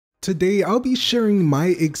Today, I'll be sharing my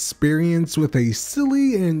experience with a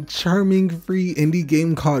silly and charming free indie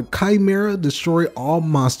game called Chimera Destroy All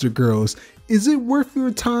Monster Girls. Is it worth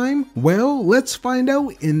your time? Well, let's find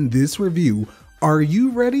out in this review. Are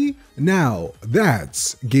you ready? Now,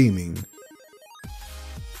 that's gaming.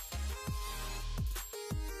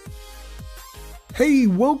 Hey,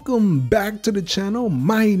 welcome back to the channel.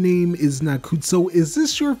 My name is Nakutso. Is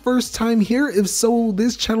this your first time here? If so,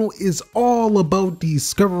 this channel is all about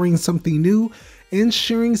discovering something new and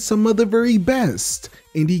sharing some of the very best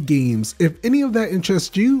indie games. If any of that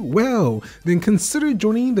interests you, well, then consider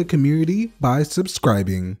joining the community by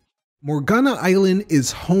subscribing. Morgana Island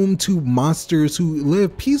is home to monsters who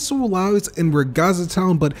live peaceful lives in Ragazza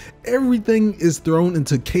town, but everything is thrown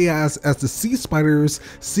into chaos as the sea spiders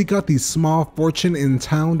seek out the small fortune in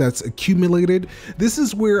town that's accumulated. This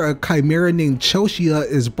is where a chimera named Chelshia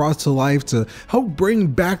is brought to life to help bring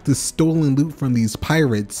back the stolen loot from these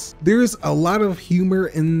pirates. There's a lot of humor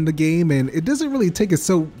in the game, and it doesn't really take it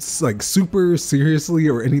so super seriously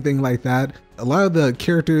or anything like that. A lot of the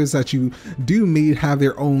characters that you do meet have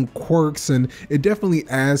their own quirks, and it definitely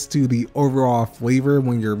adds to the overall flavor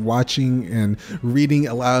when you're watching and reading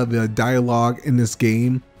a lot of the dialogue in this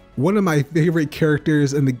game. One of my favorite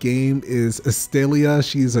characters in the game is Estelia.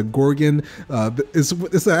 She's a Gorgon.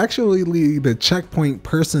 It's actually the checkpoint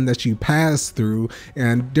person that you pass through,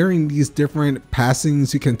 and during these different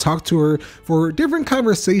passings you can talk to her for different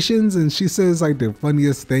conversations, and she says like the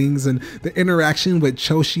funniest things, and the interaction with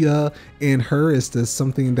Chelshia and her is just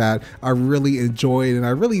something that I really enjoyed, and I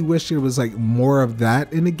really wish there was like more of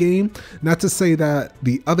that in the game. Not to say that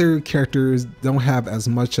the other characters don't have as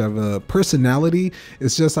much of a personality,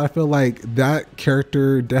 it's just I feel like that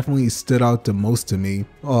character definitely stood out the most to me.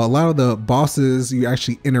 A lot of the bosses you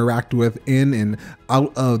actually interact with in and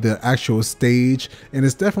out of the actual stage, and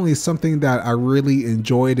it's definitely something that I really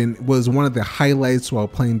enjoyed and was one of the highlights while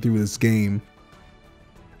playing through this game.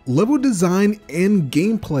 Level design and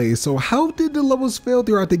gameplay. So how did the levels feel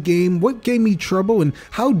throughout the game? What gave me trouble, and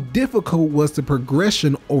how difficult was the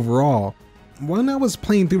progression overall? When I was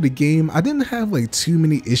playing through the game, I didn't have like too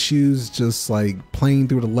many issues just like playing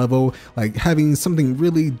through the level, like having something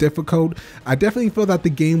really difficult. I definitely feel that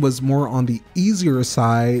the game was more on the easier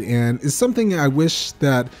side, and it's something I wish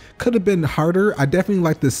that could have been harder. I definitely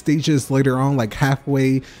like the stages later on, like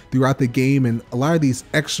halfway throughout the game, and a lot of these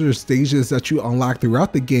extra stages that you unlock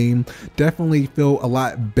throughout the game definitely feel a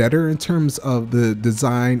lot better in terms of the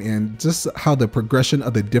design and just how the progression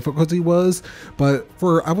of the difficulty was. But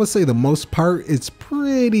for, I would say, the most part, it's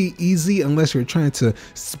pretty easy unless you're trying to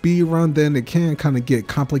speed run. Then it can kind of get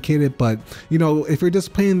complicated, but you know, if you're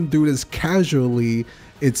just playing through this casually,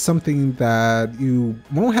 it's something that you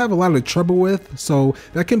won't have a lot of trouble with. So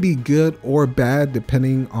that can be good or bad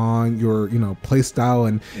depending on your play style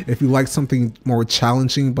and if you like something more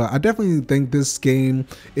challenging. But I definitely think this game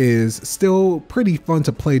is still pretty fun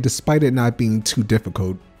to play despite it not being too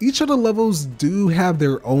difficult. Each of the levels do have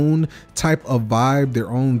their own type of vibe, their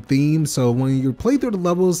own theme. So when you play through the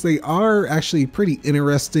levels, they are actually pretty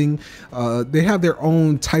interesting. They have their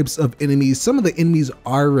own types of enemies. Some of the enemies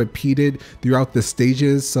are repeated throughout the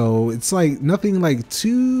stages, so it's like nothing like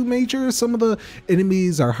too major. Some of the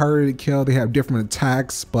enemies are harder to kill. They have different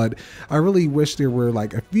attacks, but I really wish there were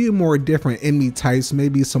like a few more different enemy types,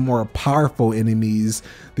 maybe some more powerful enemies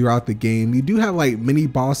throughout the game. You do have like mini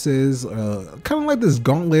bosses, kind of like this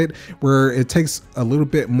gauntlet where it takes a little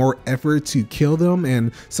bit more effort to kill them,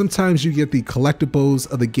 and sometimes you get the collectibles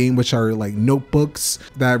of the game, which are like notebooks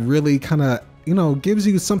that really kind of gives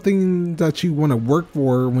you something that you want to work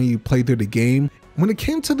for when you play through the game. When it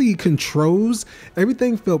came to the controls,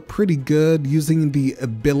 everything felt pretty good using the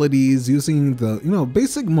abilities, using the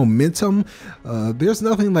basic momentum. There's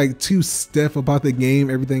nothing like too stiff about the game.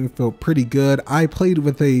 Everything felt pretty good. I played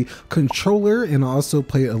with a controller and also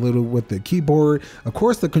played a little with the keyboard. Of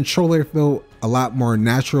course, the controller felt a lot more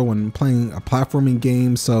natural when playing a platforming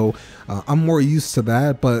game, so I'm more used to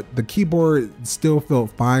that, but the keyboard still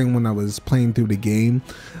felt fine when I was playing through the game.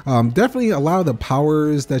 Definitely a lot of the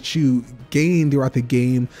powers that you gain throughout the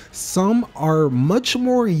game, some are much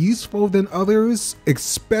more useful than others,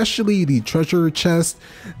 especially the treasure chest.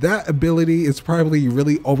 That ability is probably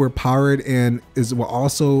really overpowered and is what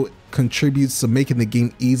also contributes to making the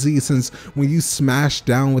game easy, since when you smash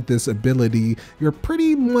down with this ability, you're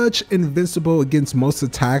pretty much invincible against most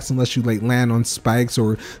attacks unless you like land on spikes,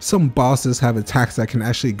 or some bosses have attacks that can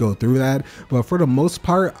actually go through that. But for the most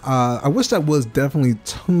part, I wish that was definitely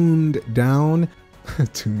tuned down.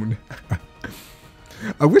 tuned.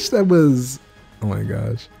 I wish that was, oh my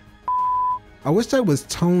gosh. I wish that was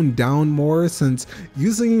toned down more, since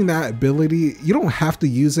using that ability, you don't have to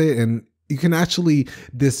use it, and you can actually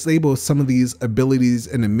disable some of these abilities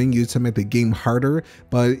in the menu to make the game harder.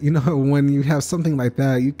 But you know, when you have something like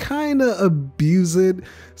that, you kind of abuse it.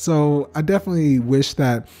 So I definitely wish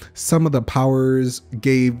that some of the powers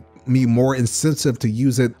gave me more incentive to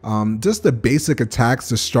use it. Just the basic attacks,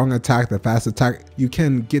 the strong attack, the fast attack, you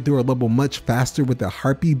can get through a level much faster with the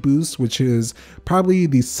heartbeat boost, which is probably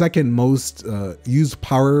the second most used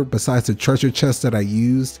power besides the treasure chest that I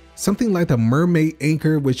used. Something like the mermaid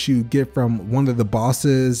anchor, which you get from one of the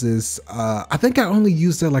bosses, is I think I only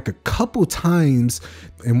used it like a couple times,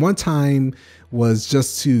 and one time was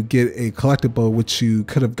just to get a collectible, which you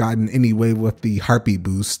could have gotten anyway with the heartbeat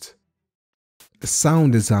boost.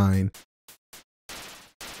 Sound design.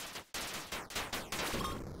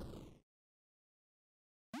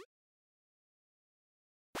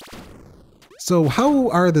 So how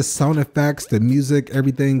are the sound effects, the music,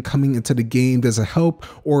 everything coming into the game? Does it help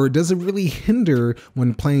or does it really hinder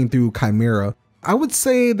when playing through Chimera? I would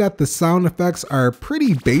say that the sound effects are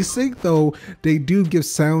pretty basic, though they do give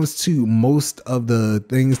sounds to most of the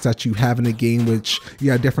things that you have in the game, which you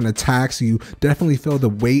have different attacks. You definitely feel the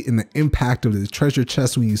weight and the impact of the treasure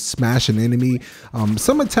chest when you smash an enemy.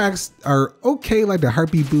 Some attacks are okay, like the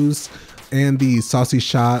heartbeat boost and the saucy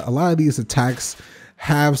shot. A lot of these attacks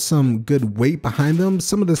have some good weight behind them.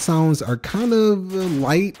 Some of the sounds are kind of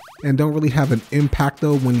light and don't really have an impact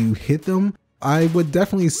though when you hit them. I would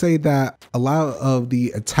definitely say that a lot of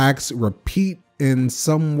the attacks repeat in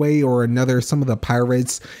some way or another. Some of the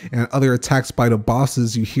pirates and other attacks by the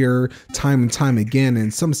bosses you hear time and time again,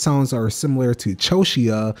 and some sounds are similar to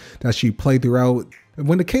Chelshia that you play throughout.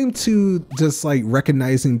 When it came to just like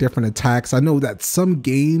recognizing different attacks, I know that some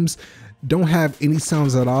games don't have any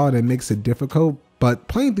sounds at all and it makes it difficult. But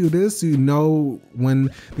playing through this, you know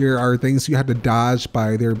when there are things you have to dodge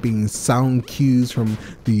by there being sound cues from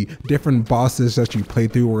the different bosses that you play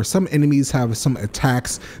through, or some enemies have some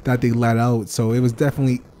attacks that they let out. So it was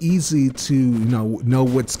definitely easy to know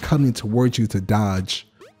what's coming towards you to dodge.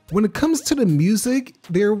 When it comes to the music,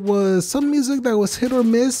 there was some music that was hit or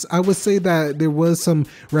miss. I would say that there was some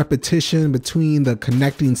repetition between the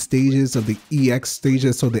connecting stages of the EX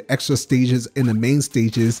stages, so the extra stages and the main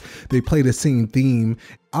stages, they play the same theme.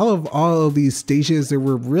 Out of all of these stages, there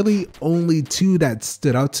were really only two that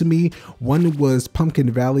stood out to me. One was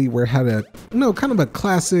Pumpkin Valley, where it had a kind of a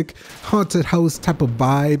classic haunted house type of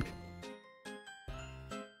vibe.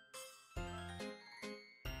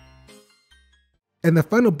 And the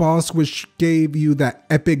final boss, which gave you that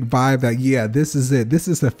epic vibe that, yeah, this is it. This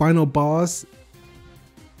is the final boss.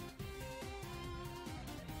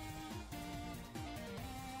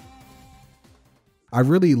 I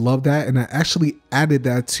really love that, and I actually added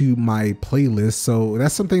that to my playlist. So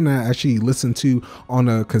that's something that I actually listen to on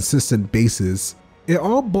a consistent basis. It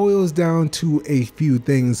all boils down to a few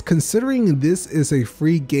things. Considering this is a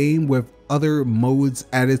free game with other modes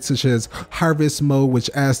added, such as harvest mode, which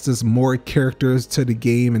adds just more characters to the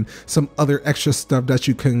game and some other extra stuff that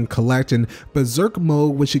you can collect, and berserk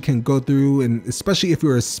mode, which you can go through, and especially if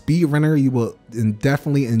you're a speed runner, you will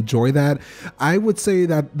definitely enjoy that. I would say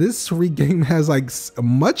that this free game has like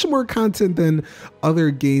much more content than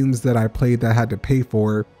other games that I played that I had to pay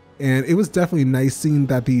for. And it was definitely nice seeing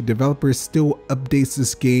that the developer still updates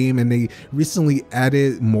this game, and they recently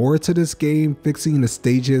added more to this game, fixing the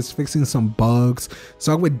stages, fixing some bugs.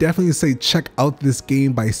 So I would definitely say check out this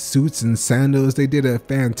game by Suits and Sandals. They did a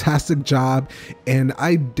fantastic job, and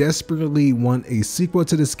I desperately want a sequel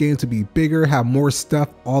to this game to be bigger, have more stuff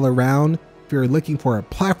all around. If you're looking for a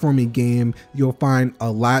platforming game, you'll find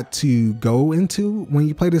a lot to go into when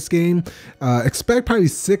you play this game. Expect probably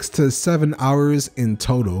 6 to 7 hours in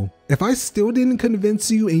total. If I still didn't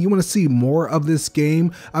convince you and you want to see more of this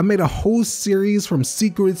game, I made a whole series from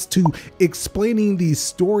secrets to explaining the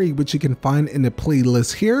story, which you can find in the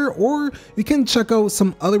playlist here, or you can check out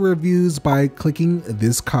some other reviews by clicking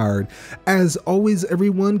this card. As always,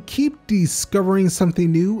 everyone, keep discovering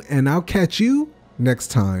something new, and I'll catch you next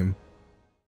time.